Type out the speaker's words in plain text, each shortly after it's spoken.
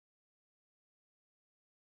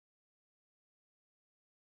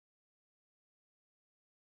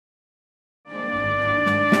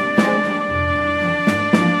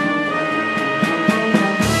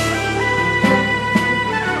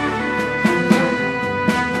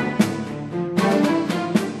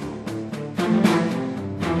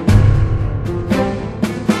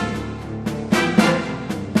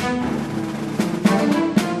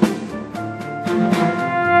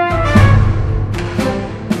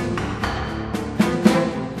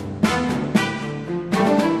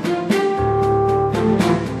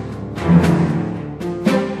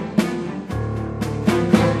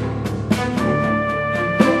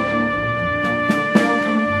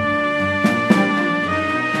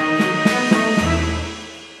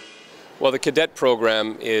Well, the cadet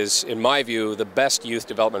program is, in my view, the best youth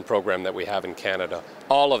development program that we have in Canada.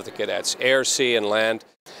 All of the cadets, air, sea, and land.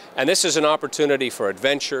 And this is an opportunity for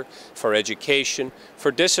adventure, for education,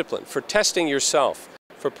 for discipline, for testing yourself,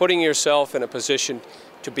 for putting yourself in a position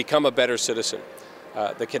to become a better citizen.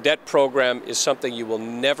 The cadet program is something you will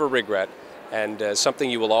never regret and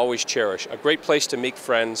something you will always cherish. A great place to meet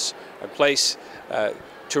friends, a place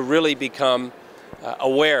to really become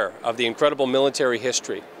aware of the incredible military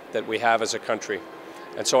history that we have as a country.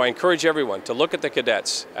 And so I encourage everyone to look at the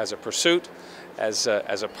cadets as a pursuit, as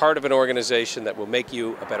a part of an organization that will make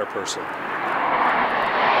you a better person.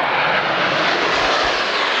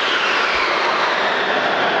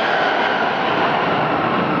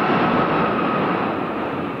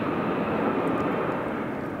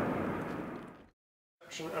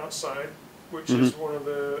 Outside, which is one of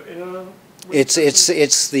the inner. It's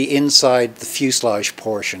the inside, the fuselage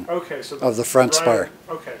portion. Okay, so of the front spar.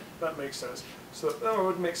 Okay, that makes sense. So that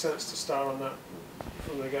would make sense to start on that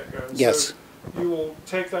from the get-go. Yes. So you will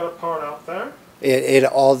take that apart out there.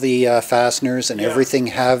 All the fasteners and everything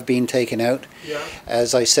have been taken out. Yeah.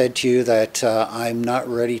 As I said to you, that I'm not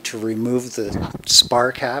ready to remove the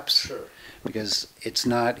spar caps. Sure. Because it's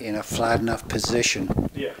not in a flat enough position.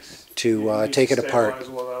 Yes. To take it apart.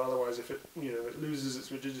 All that. Otherwise, if it loses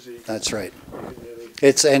its rigidity. That's right. Really...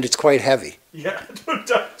 It's quite heavy. Yeah.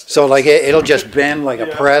 So like it'll just bend like a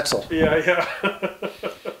pretzel. Yeah.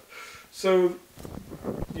 So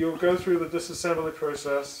you'll go through the disassembly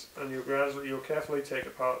process, and you'll carefully take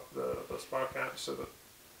apart the spar caps so that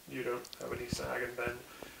you don't have any sag and bend.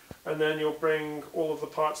 And then you'll bring all of the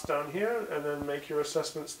parts down here and then make your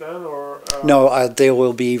assessments then, or? No, they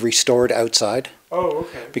will be restored outside. Oh,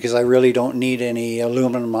 okay. Because I really don't need any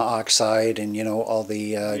aluminum oxide and, all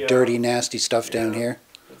the dirty, nasty stuff down here.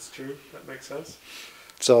 That's true. That makes sense.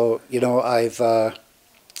 So,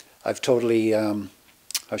 I've totally,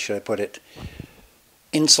 how should I put it,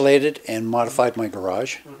 insulated and modified my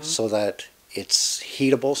garage so that it's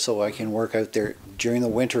heatable so I can work out there during the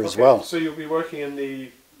winter as well. So you'll be working in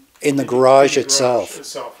the... In the garage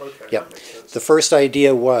itself. Okay. Yep. That makes sense. The first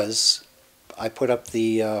idea was I put up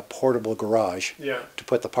the portable garage to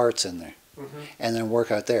put the parts in there and then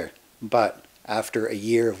work out there. But after a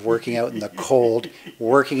year of working out in the cold,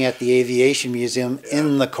 working at the Aviation Museum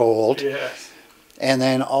in the cold, and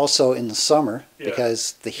then also in the summer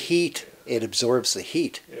because the heat, it absorbs the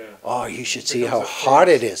heat. Yeah. Oh, you should see how hot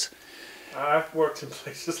it is. I've worked in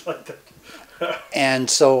places like that.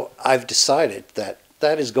 And so I've decided that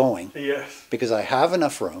is going because I have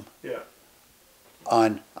enough room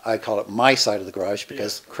on, I call it my side of the garage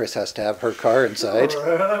because Chris has to have her car inside.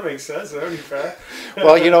 Oh, that makes sense. Only fair.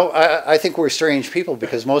 Well, I think we're strange people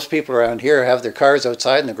because most people around here have their cars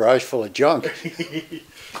outside in the garage full of junk.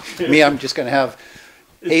 Me, I'm just going to have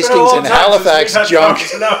Hastings and Halifax junk.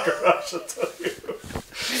 In our garage, I'll tell you.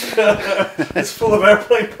 It's full of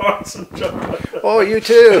airplane parts and junk like that. Oh, you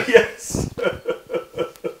too. Yes.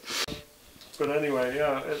 But anyway,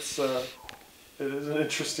 it is an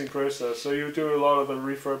interesting process. So you do a lot of the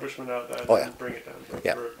refurbishment out there and bring it down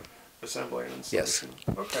for assembly and installation.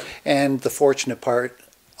 Yes. Okay. And the fortunate part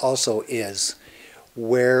also is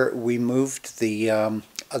where we moved the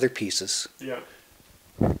other pieces. Yeah.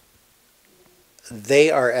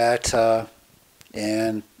 They are at,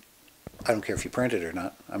 and I don't care if you print it or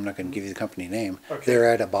not. I'm not going to give you the company name. Okay. They're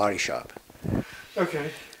at a body shop.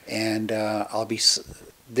 Okay. And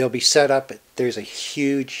they'll be set up. There's a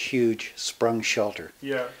huge sprung shelter.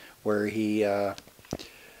 Yeah. Where he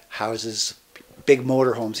houses big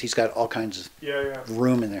motorhomes. He's got all kinds of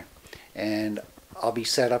room in there, and I'll be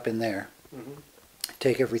set up in there.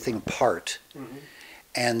 Take everything apart,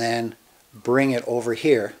 and then bring it over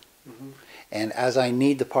here. And as I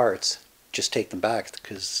need the parts, just take them back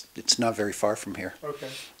because it's not very far from here. Okay.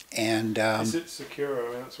 And is it secure?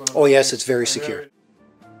 I mean, that's one of yes, it's very secure.